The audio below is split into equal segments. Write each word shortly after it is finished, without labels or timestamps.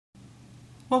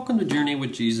Welcome to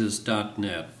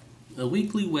JourneyWithJesus.net, a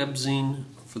weekly webzine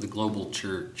for the global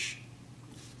church.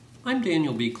 I'm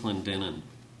Daniel B. Clendenin.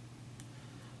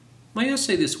 My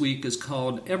essay this week is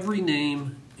called Every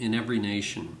Name in Every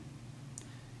Nation.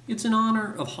 It's in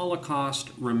honor of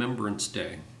Holocaust Remembrance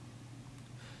Day.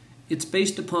 It's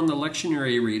based upon the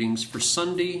lectionary readings for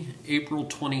Sunday, April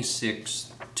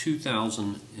 26,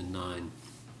 2009.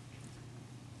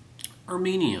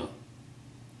 Armenia,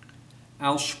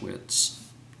 Auschwitz,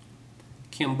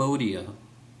 Cambodia,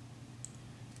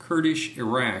 Kurdish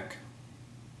Iraq,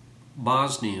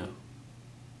 Bosnia,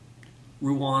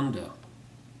 Rwanda,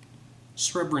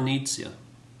 Srebrenica,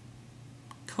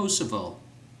 Kosovo,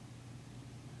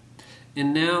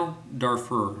 and now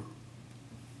Darfur.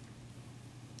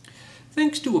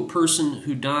 Thanks to a person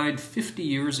who died 50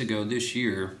 years ago this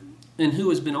year and who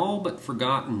has been all but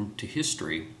forgotten to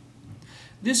history,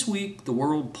 this week the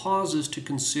world pauses to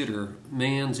consider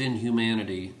man's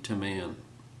inhumanity to man.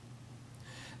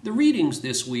 The readings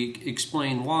this week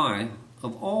explain why,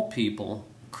 of all people,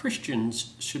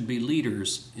 Christians should be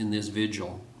leaders in this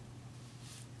vigil.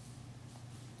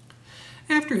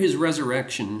 After his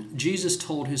resurrection, Jesus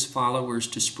told his followers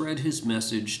to spread his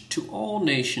message to all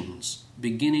nations,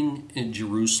 beginning in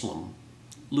Jerusalem.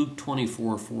 Luke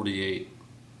 24:48.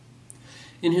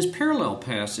 In his parallel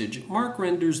passage, Mark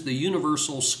renders the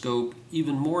universal scope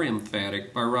even more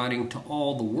emphatic by writing to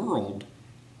all the world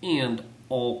and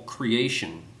all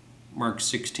creation. Mark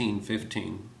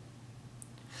 16:15.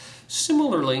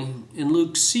 Similarly, in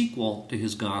Luke's sequel to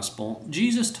his gospel,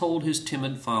 Jesus told his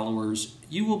timid followers,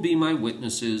 "You will be my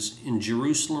witnesses in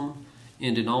Jerusalem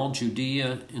and in all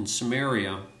Judea and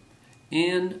Samaria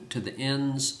and to the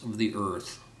ends of the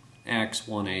earth." Acts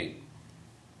 1:8.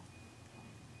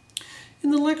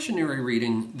 In the lectionary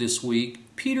reading this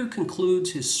week, Peter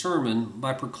concludes his sermon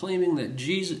by proclaiming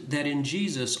that in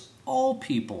Jesus all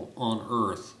people on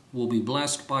earth will be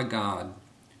blessed by God.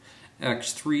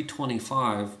 Acts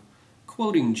 3:25,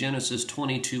 quoting Genesis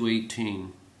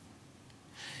 22:18.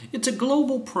 It's a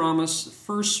global promise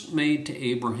first made to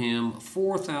Abraham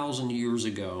 4,000 years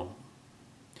ago.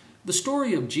 The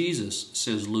story of Jesus,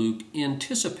 says Luke,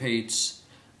 anticipates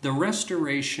the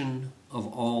restoration of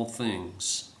all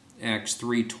things. Acts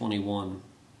 3:21.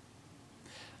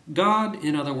 God,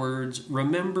 in other words,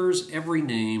 remembers every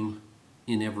name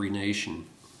in every nation.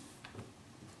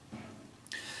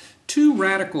 Two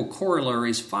radical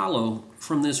corollaries follow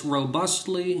from this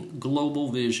robustly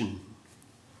global vision: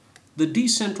 the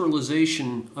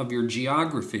decentralization of your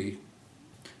geography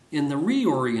and the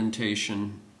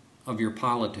reorientation of your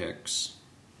politics.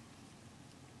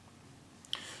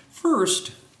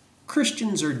 First,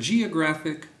 Christians are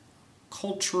geographic,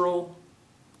 cultural,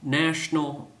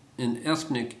 national, and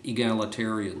ethnic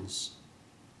egalitarians.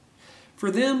 For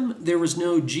them, there is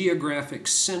no geographic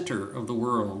center of the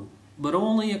world, but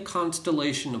only a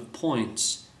constellation of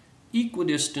points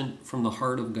equidistant from the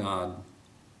heart of God.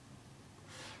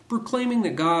 Proclaiming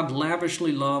that God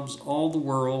lavishly loves all the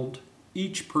world,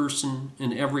 each person,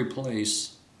 and every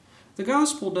place, the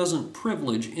gospel doesn't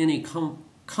privilege any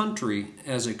country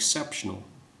as exceptional.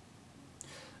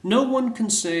 No one can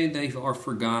say they are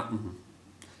forgotten,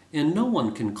 and no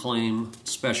one can claim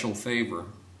special favor.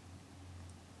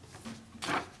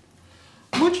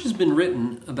 Much has been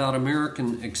written about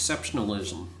American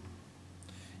exceptionalism.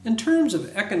 In terms of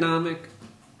economic,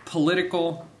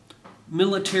 political,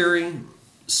 military,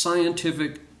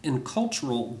 scientific, and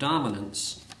cultural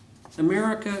dominance,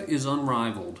 America is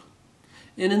unrivaled.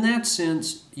 And in that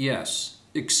sense, yes,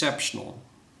 exceptional.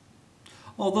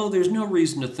 Although there's no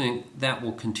reason to think that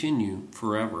will continue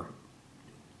forever.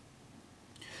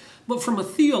 But from a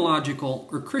theological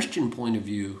or Christian point of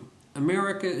view,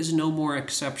 America is no more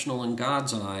exceptional in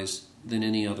God's eyes than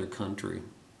any other country.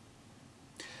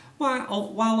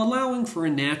 While allowing for a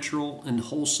natural and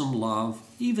wholesome love,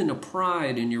 even a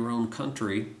pride in your own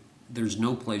country, there's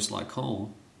no place like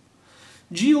home,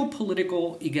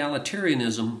 geopolitical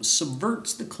egalitarianism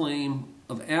subverts the claim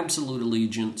of absolute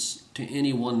allegiance to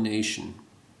any one nation.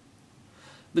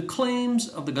 The claims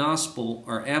of the gospel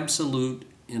are absolute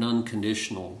and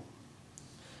unconditional.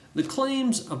 The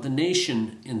claims of the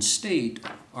nation and state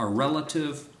are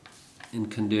relative and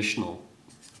conditional.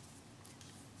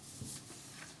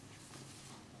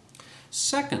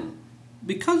 Second,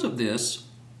 because of this,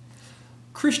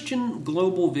 Christian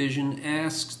global vision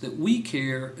asks that we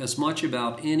care as much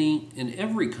about any and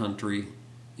every country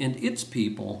and its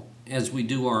people as we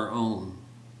do our own.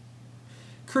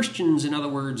 Christians, in other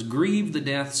words, grieve the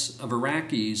deaths of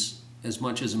Iraqis as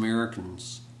much as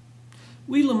Americans.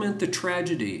 We lament the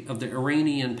tragedy of the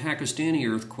Iranian-Pakistani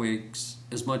earthquakes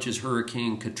as much as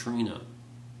Hurricane Katrina.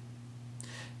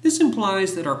 This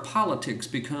implies that our politics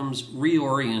becomes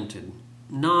reoriented,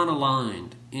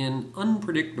 non-aligned, and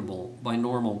unpredictable by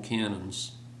normal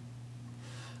canons.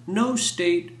 No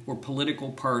state or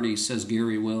political party, says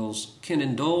Gary Wills, can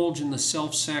indulge in the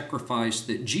self-sacrifice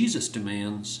that Jesus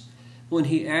demands when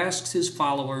he asks his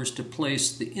followers to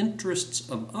place the interests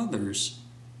of others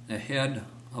ahead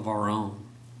of our own.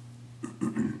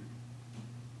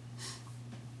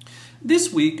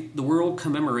 This week, the world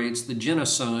commemorates the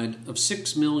genocide of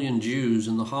 6 million Jews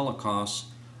in the Holocaust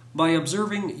by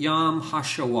observing Yom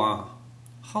HaShoah,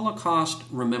 Holocaust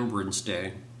Remembrance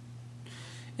Day.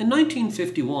 In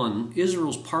 1951,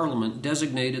 Israel's parliament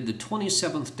designated the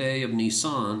 27th day of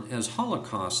Nisan as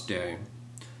Holocaust Day,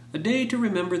 a day to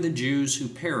remember the Jews who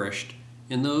perished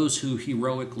and those who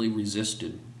heroically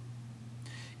resisted.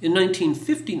 In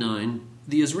 1959,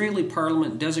 the Israeli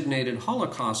parliament designated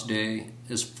Holocaust Day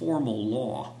as formal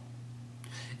law.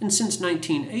 And since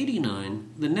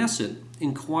 1989, the Knesset,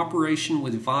 in cooperation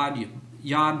with Yad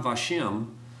Vashem,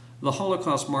 the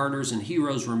Holocaust Martyrs and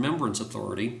Heroes Remembrance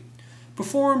Authority,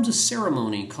 performs a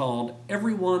ceremony called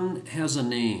Everyone Has a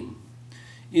Name,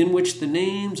 in which the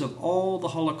names of all the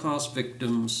Holocaust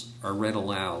victims are read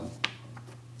aloud.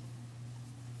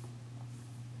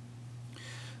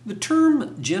 The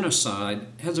term genocide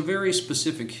has a very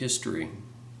specific history.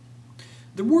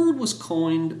 The word was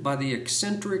coined by the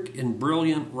eccentric and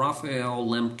brilliant Raphael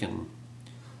Lemkin,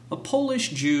 a Polish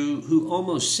Jew who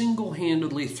almost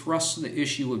single-handedly thrust the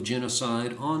issue of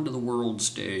genocide onto the world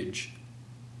stage.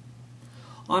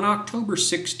 On October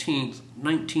 16,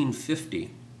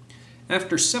 1950,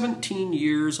 after 17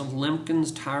 years of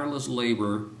Lemkin's tireless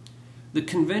labor, the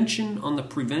Convention on the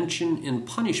Prevention and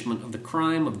Punishment of the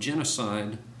Crime of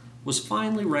Genocide was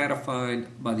finally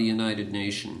ratified by the United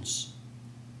Nations.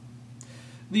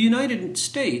 The United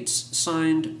States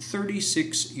signed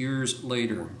 36 years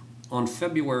later, on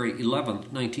February 11,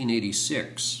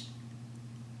 1986,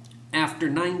 after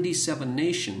 97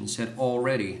 nations had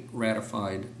already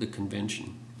ratified the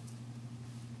convention.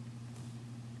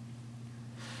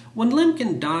 When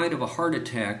Lemkin died of a heart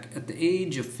attack at the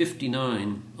age of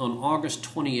 59 on August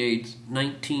 28,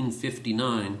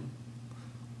 1959,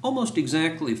 almost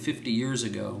exactly 50 years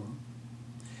ago,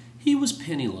 he was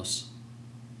penniless.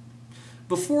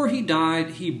 Before he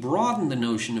died, he broadened the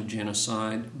notion of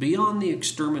genocide beyond the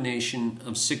extermination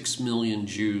of 6 million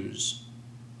Jews.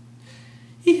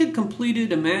 He had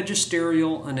completed a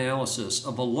magisterial analysis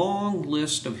of a long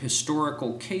list of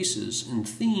historical cases and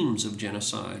themes of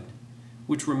genocide,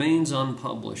 which remains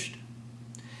unpublished,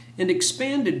 and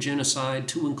expanded genocide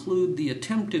to include the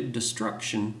attempted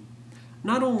destruction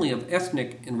not only of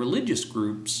ethnic and religious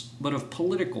groups, but of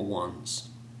political ones,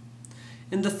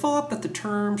 and the thought that the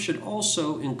term should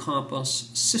also encompass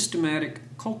systematic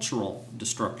cultural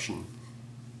destruction.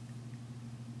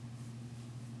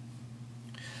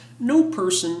 No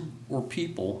person or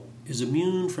people is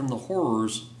immune from the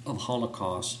horrors of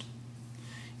Holocaust,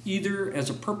 either as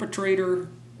a perpetrator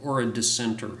or a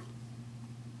dissenter.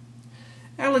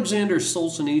 Alexander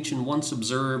Solzhenitsyn once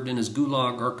observed in his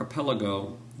Gulag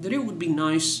Archipelago that it would be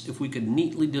nice if we could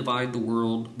neatly divide the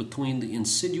world between the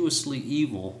insidiously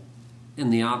evil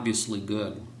and the obviously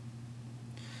good.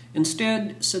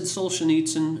 Instead, said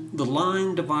Solzhenitsyn, the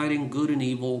line dividing good and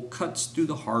evil cuts through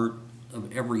the heart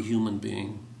of every human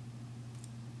being.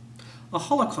 A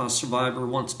Holocaust survivor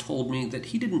once told me that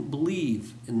he didn't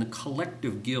believe in the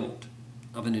collective guilt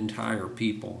of an entire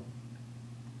people.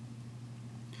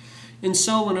 And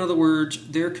so, in other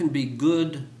words, there can be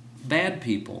good, bad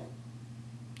people.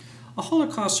 A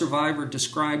Holocaust survivor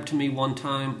described to me one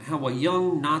time how a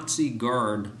young Nazi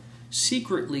guard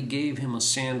secretly gave him a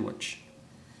sandwich,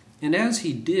 and as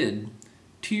he did,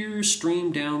 tears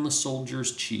streamed down the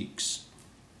soldier's cheeks.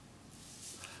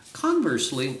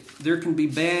 Conversely, there can be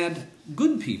bad,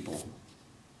 good people.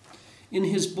 In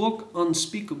his book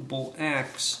Unspeakable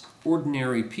Acts,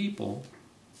 Ordinary People,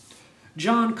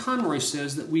 John Conroy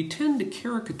says that we tend to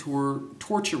caricature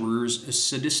torturers as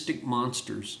sadistic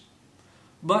monsters.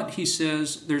 But, he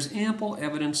says, there's ample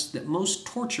evidence that most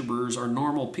torturers are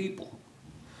normal people,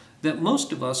 that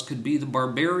most of us could be the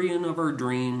barbarian of our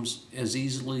dreams as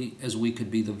easily as we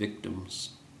could be the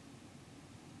victims.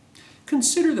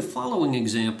 Consider the following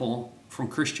example from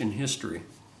Christian history.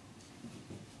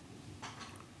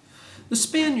 The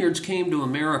Spaniards came to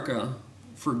America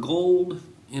for gold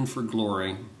and for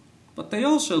glory, but they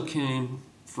also came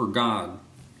for God,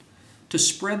 to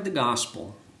spread the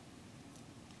gospel.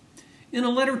 In a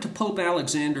letter to Pope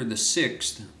Alexander VI,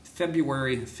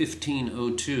 February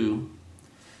 1502,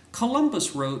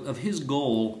 Columbus wrote of his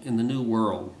goal in the New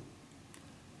World.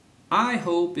 I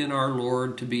hope in our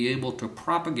Lord to be able to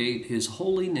propagate His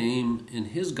holy name and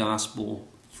His gospel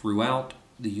throughout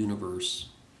the universe.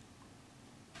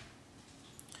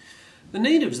 The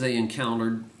natives they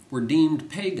encountered were deemed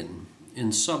pagan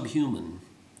and subhuman,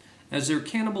 as their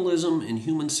cannibalism and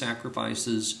human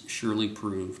sacrifices surely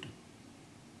proved.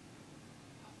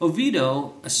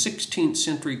 Oviedo, a 16th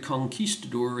century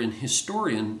conquistador and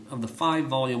historian of the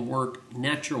 5-volume work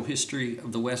Natural History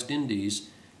of the West Indies,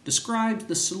 describes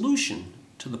the solution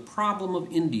to the problem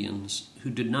of Indians who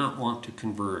did not want to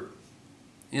convert.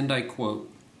 And I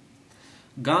quote,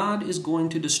 "God is going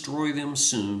to destroy them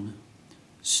soon.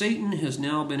 Satan has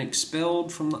now been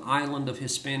expelled from the island of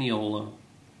Hispaniola.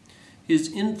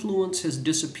 His influence has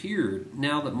disappeared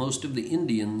now that most of the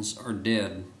Indians are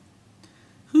dead.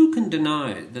 Who can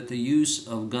deny that the use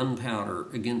of gunpowder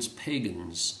against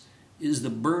pagans is the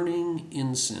burning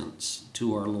incense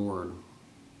to our Lord?"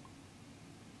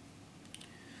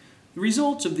 The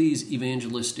results of these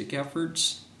evangelistic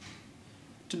efforts: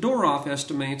 Todorov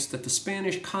estimates that the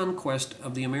Spanish conquest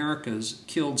of the Americas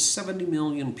killed 70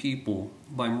 million people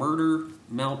by murder,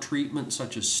 maltreatment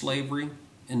such as slavery,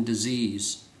 and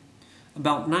disease,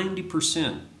 about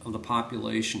 90% of the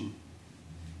population.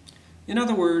 In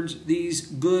other words, these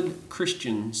good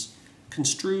Christians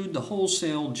construed the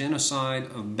wholesale genocide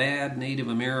of bad Native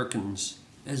Americans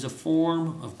as a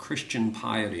form of Christian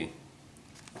piety.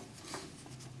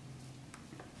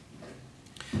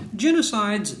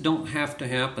 Genocides don't have to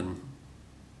happen.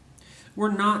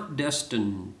 We're not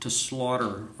destined to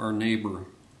slaughter our neighbor.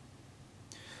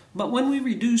 But when we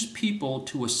reduce people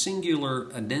to a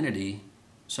singular identity,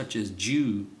 such as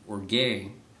Jew or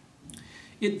gay,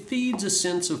 it feeds a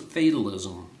sense of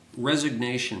fatalism,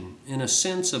 resignation, and a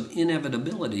sense of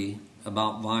inevitability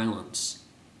about violence.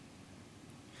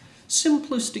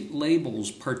 Simplistic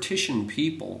labels partition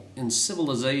people and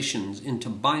civilizations into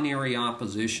binary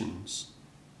oppositions.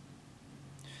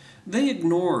 They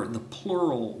ignore the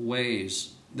plural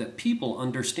ways that people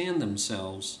understand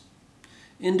themselves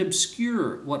and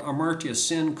obscure what Amartya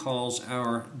Sen calls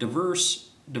our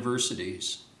diverse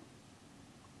diversities.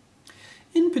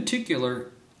 In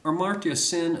particular, Amartya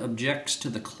Sen objects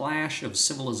to the clash of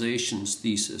civilizations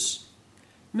thesis,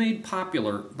 made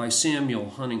popular by Samuel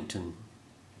Huntington.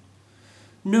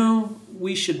 No,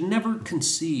 we should never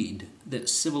concede that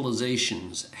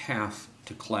civilizations have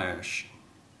to clash.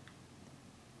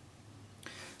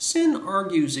 Sen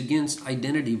argues against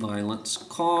identity violence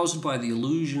caused by the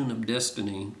illusion of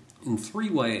destiny in 3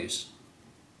 ways.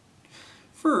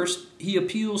 First, he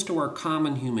appeals to our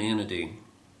common humanity.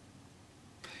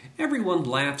 Everyone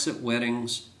laughs at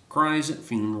weddings, cries at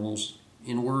funerals,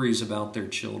 and worries about their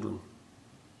children.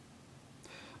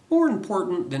 More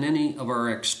important than any of our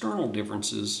external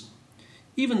differences,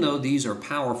 even though these are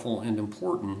powerful and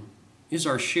important, is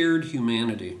our shared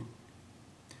humanity.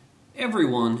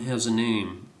 Everyone has a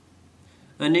name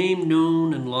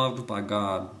known and loved by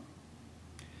God.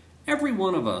 Every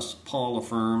one of us, Paul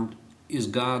affirmed, is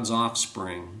God's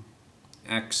offspring.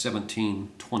 Acts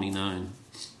 17:29.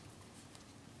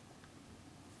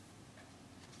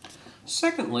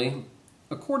 Secondly,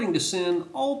 according to Sen,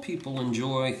 all people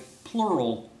enjoy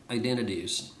plural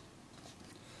identities.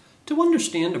 To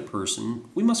understand a person,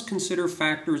 we must consider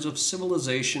factors of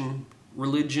civilization,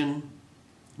 religion,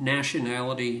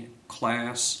 nationality,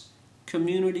 class,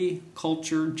 community,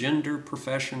 culture, gender,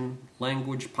 profession,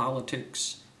 language,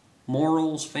 politics,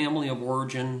 morals, family of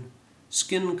origin,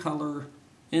 skin color,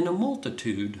 and a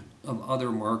multitude of other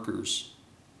markers.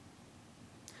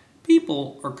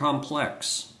 People are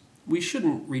complex. We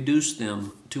shouldn't reduce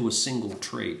them to a single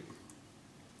trait.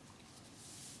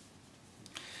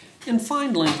 And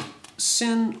finally,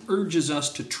 Sen urges us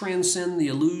to transcend the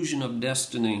illusion of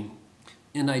destiny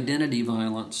and identity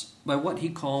violence by what he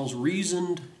calls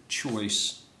reasoned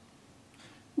choice.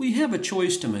 We have a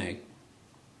choice to make.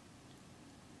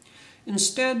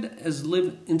 Instead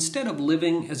of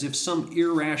living as if some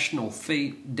irrational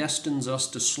fate destines us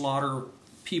to slaughter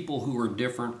people who are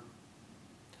different,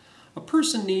 a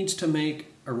person needs to make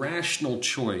a rational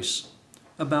choice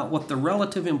about what the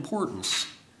relative importance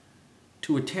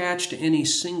to attach to any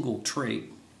single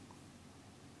trait.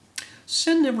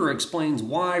 Sen never explains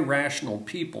why rational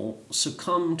people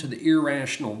succumb to the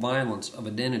irrational violence of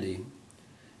identity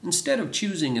instead of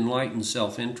choosing enlightened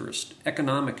self-interest,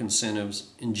 economic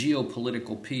incentives, and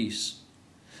geopolitical peace.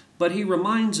 But he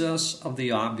reminds us of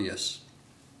the obvious.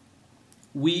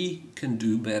 We can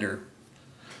do better.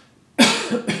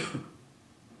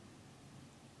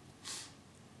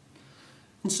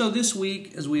 And so this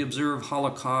week, as we observe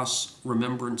Holocaust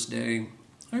Remembrance Day,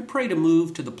 I pray to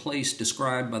move to the place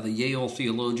described by the Yale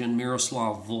theologian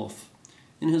Miroslav Volf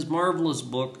in his marvelous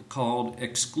book called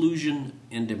Exclusion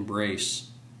and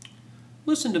Embrace.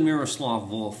 Listen to Miroslav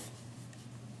Volf.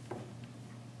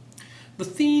 The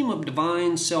theme of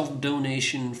divine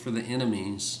self-donation for the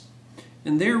enemies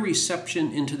and their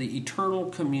reception into the eternal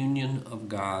communion of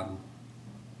God.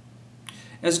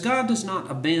 As God does not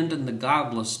abandon the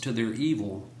godless to their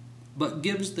evil, but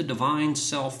gives the divine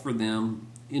self for them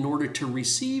in order to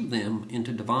receive them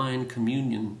into divine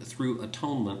communion through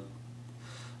atonement,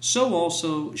 so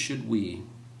also should we,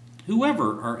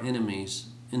 whoever our enemies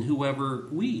and whoever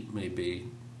we may be.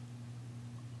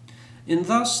 And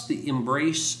thus the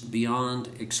embrace beyond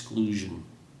exclusion,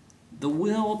 the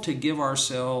will to give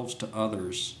ourselves to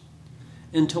others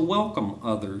and to welcome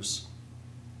others,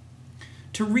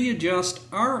 to readjust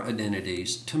our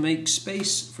identities to make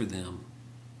space for them,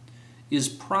 is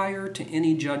prior to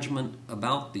any judgment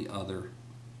about the other,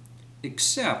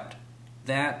 except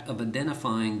that of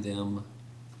identifying them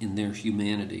in their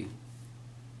humanity.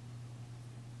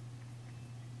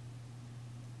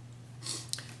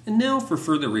 And now for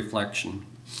further reflection.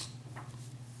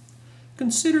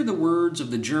 Consider the words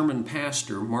of the German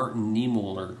pastor Martin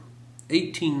Niemöller,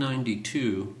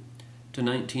 1892 to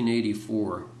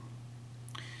 1984.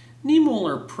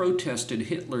 Niemöller protested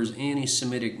Hitler's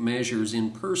anti-Semitic measures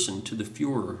in person to the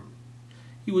Fuhrer.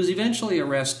 He was eventually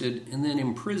arrested and then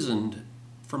imprisoned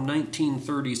from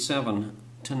 1937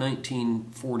 to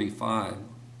 1945.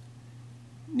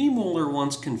 Niemöller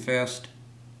once confessed,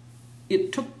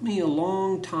 "It took me a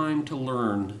long time to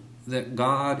learn that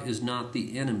God is not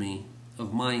the enemy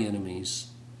of my enemies.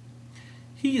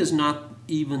 He is not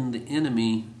even the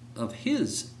enemy of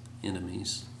his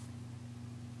enemies."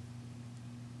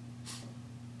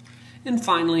 And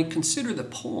finally, consider the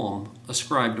poem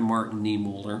ascribed to Martin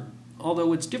Niemöller,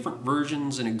 although its different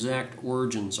versions and exact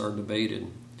origins are debated.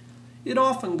 It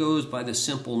often goes by the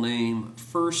simple name,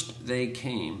 First They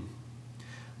Came.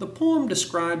 The poem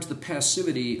describes the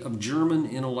passivity of German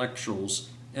intellectuals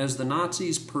as the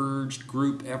Nazis purged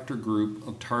group after group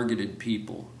of targeted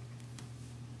people.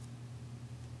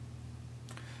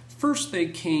 First they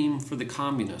came for the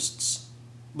communists,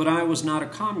 but I was not a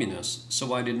communist,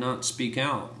 so I did not speak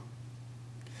out.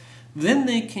 Then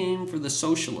they came for the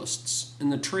socialists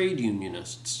and the trade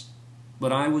unionists,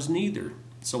 but I was neither,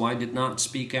 so I did not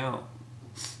speak out.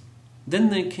 Then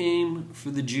they came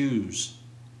for the Jews,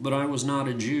 but I was not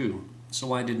a Jew,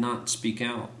 so I did not speak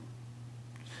out.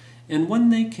 And when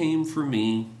they came for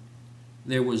me,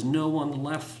 there was no one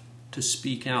left to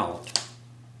speak out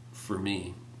for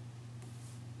me.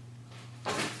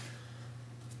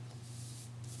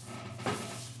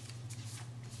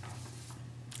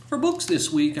 For books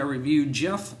this week, I reviewed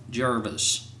Jeff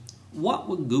Jarvis, What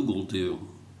Would Google Do?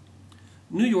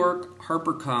 New York,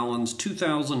 HarperCollins,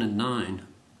 2009,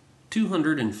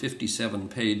 257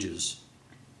 pages.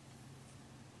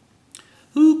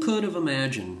 Who could have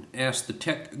imagined, asked the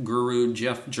tech guru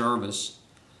Jeff Jarvis,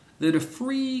 that a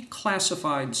free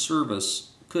classified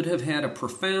service could have had a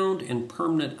profound and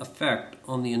permanent effect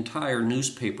on the entire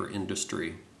newspaper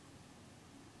industry?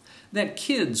 That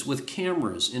kids with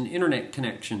cameras and internet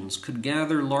connections could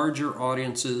gather larger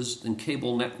audiences than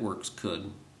cable networks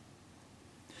could?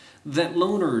 That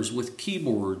loners with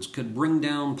keyboards could bring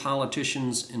down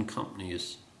politicians and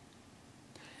companies?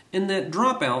 And that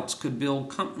dropouts could build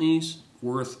companies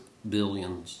worth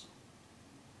billions?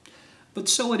 But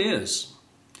so it is,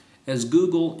 as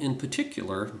Google in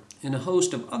particular, and a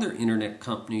host of other internet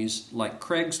companies like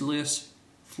Craigslist,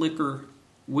 Flickr,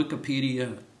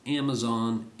 Wikipedia,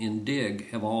 Amazon, and Digg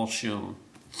have all shown.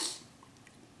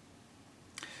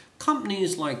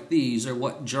 Companies like these are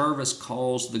what Jarvis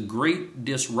calls the great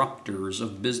disruptors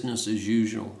of business as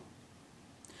usual.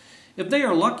 If they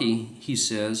are lucky, he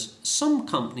says, some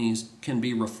companies can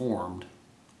be reformed,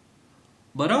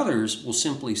 but others will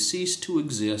simply cease to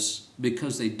exist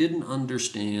because they didn't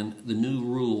understand the new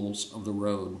rules of the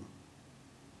road.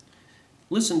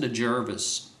 Listen to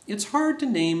Jarvis. It's hard to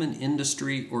name an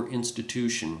industry or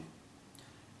institution.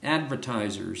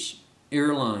 Advertisers,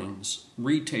 airlines,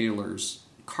 retailers,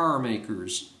 car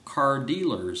makers, car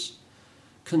dealers,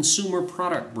 consumer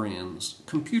product brands,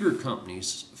 computer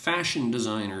companies, fashion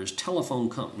designers, telephone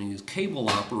companies, cable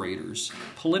operators,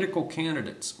 political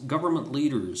candidates, government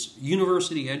leaders,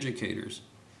 university educators.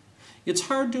 It's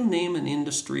hard to name an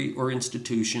industry or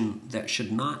institution that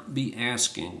should not be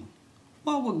asking,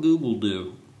 what would Google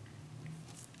do?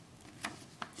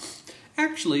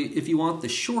 Actually, if you want the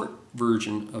short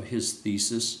version of his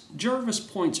thesis, Jarvis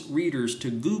points readers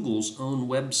to Google's own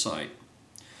website,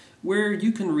 where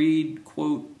you can read,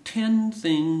 quote, 10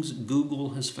 things Google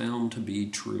has found to be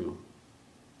true.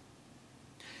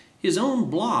 His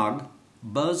own blog,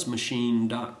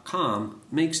 BuzzMachine.com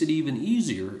makes it even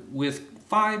easier with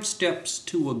 5 steps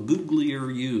to a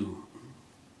Googlier you.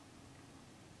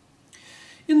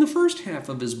 In the first half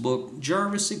of his book,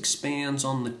 Jarvis expands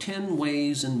on the 10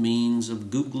 ways and means of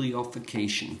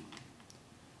Googlyification.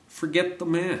 Forget the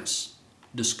mass.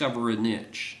 Discover a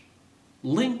niche.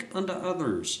 Link unto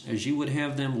others as you would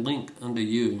have them link unto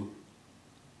you.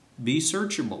 Be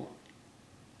searchable.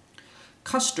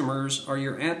 Customers are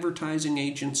your advertising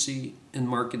agency and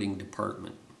marketing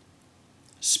department.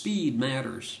 Speed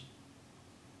matters.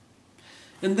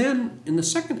 And then, in the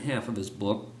second half of his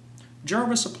book,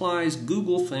 Jarvis applies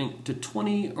Googlethink to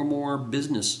 20 or more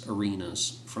business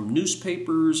arenas, from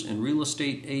newspapers and real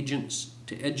estate agents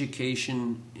to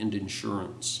education and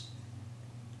insurance.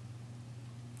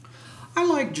 I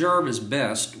liked Jarvis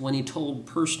best when he told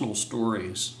personal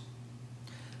stories.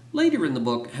 Later in the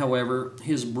book, however,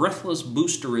 his breathless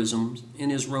boosterisms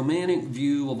and his romantic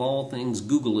view of all things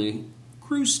googly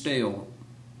grew stale.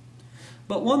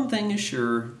 But one thing is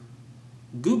sure,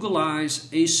 Googleize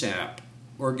ASAP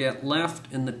or get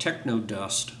left in the techno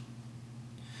dust.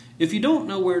 If you don't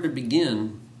know where to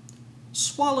begin,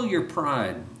 swallow your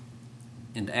pride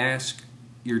and ask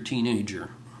your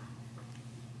teenager.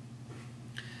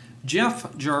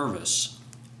 Jeff Jarvis,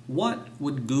 what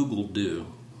would Google do?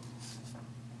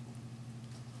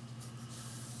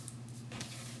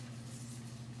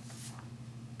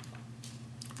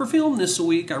 For film this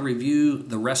week, I review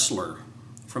The Wrestler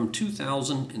from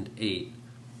 2008.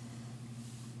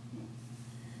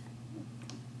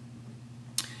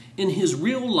 In his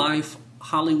real-life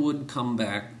Hollywood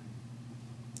comeback,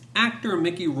 actor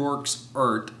Mickey Rourke's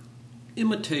art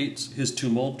imitates his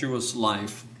tumultuous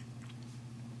life.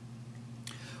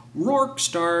 Rourke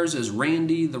stars as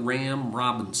Randy the Ram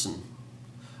Robinson,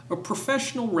 a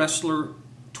professional wrestler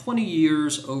 20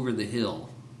 years over the hill.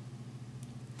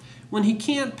 When he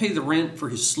can't pay the rent for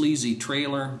his sleazy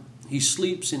trailer, he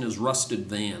sleeps in his rusted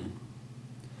van.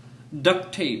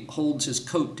 Duct tape holds his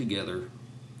coat together.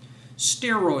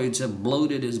 Steroids have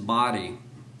bloated his body.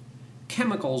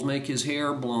 Chemicals make his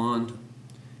hair blonde,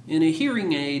 and a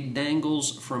hearing aid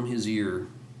dangles from his ear.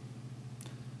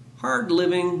 Hard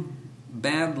living,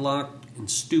 bad luck, and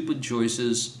stupid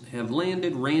choices have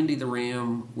landed Randy the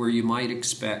Ram where you might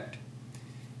expect,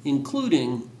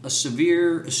 including a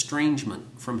severe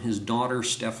estrangement from his daughter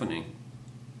Stephanie.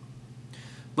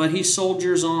 But he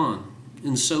soldiers on,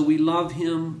 and so we love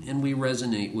him and we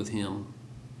resonate with him.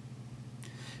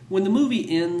 When the movie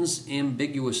ends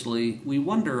ambiguously, we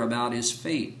wonder about his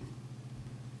fate.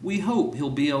 We hope he'll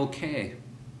be okay.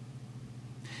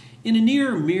 In a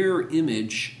near mirror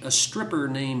image, a stripper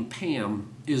named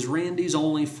Pam is Randy's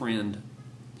only friend,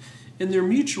 and their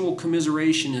mutual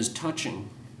commiseration is touching.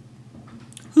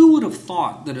 Who would have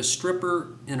thought that a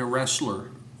stripper and a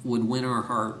wrestler would win our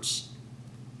hearts?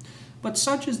 But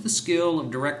such is the skill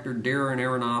of director Darren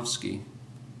Aronofsky.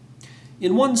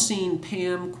 In one scene,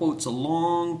 Pam quotes a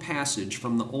long passage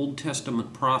from the Old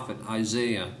Testament prophet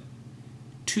Isaiah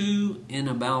to and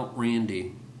about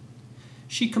Randy.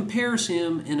 She compares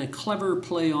him in a clever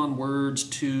play on words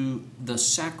to the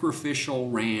sacrificial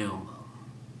ram.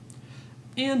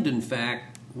 And in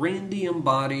fact, Randy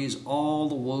embodies all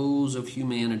the woes of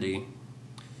humanity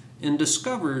and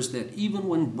discovers that even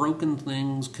when broken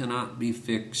things cannot be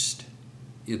fixed,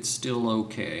 it's still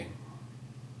okay.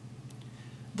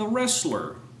 The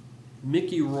Wrestler,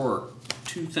 Mickey Rourke,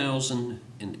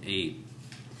 2008.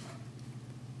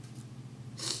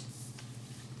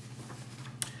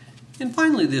 And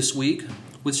finally this week,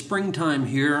 with springtime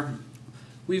here,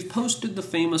 we've posted the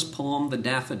famous poem The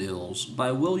Daffodils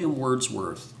by William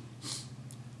Wordsworth.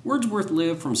 Wordsworth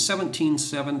lived from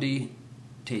 1770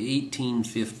 to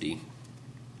 1850.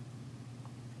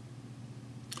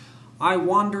 I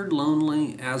wandered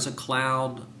lonely as a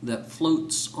cloud that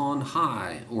floats on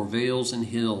high o'er vales and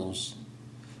hills,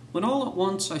 when all at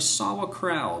once I saw a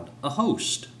crowd, a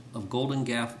host of golden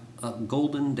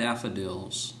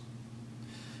daffodils.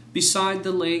 Beside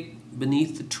the lake,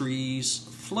 beneath the trees,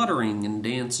 fluttering and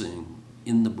dancing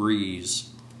in the breeze.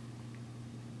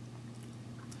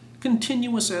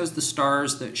 Continuous as the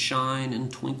stars that shine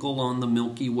and twinkle on the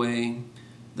Milky Way,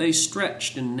 they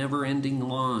stretched in never-ending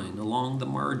line along the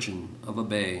margin of a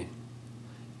bay.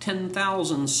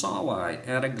 10,000 saw I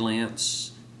at a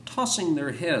glance, tossing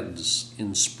their heads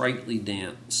in sprightly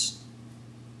dance.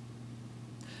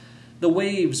 The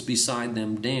waves beside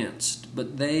them danced,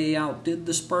 but they outdid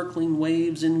the sparkling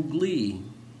waves in glee.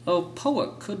 A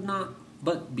poet could not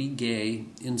but be gay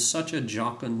in such a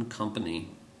jocund company.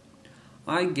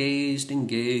 I gazed and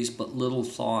gazed, but little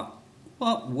thought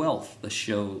what wealth the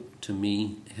show to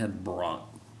me had brought.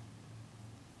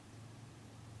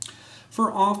 For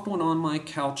oft when on my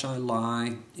couch I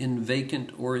lie, in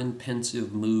vacant or in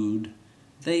pensive mood,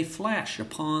 they flash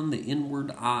upon the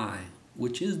inward eye,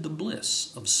 which is the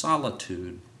bliss of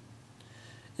solitude.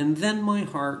 And then my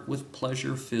heart with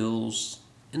pleasure fills,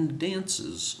 and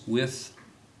dances with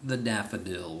the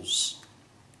daffodils.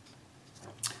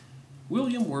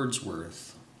 William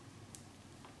Wordsworth.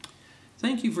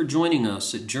 Thank you for joining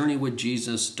us at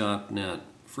JourneyWithJesus.net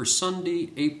for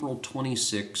Sunday, April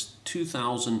 26,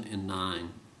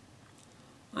 2009.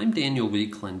 I'm Daniel B.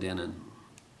 Clendenin.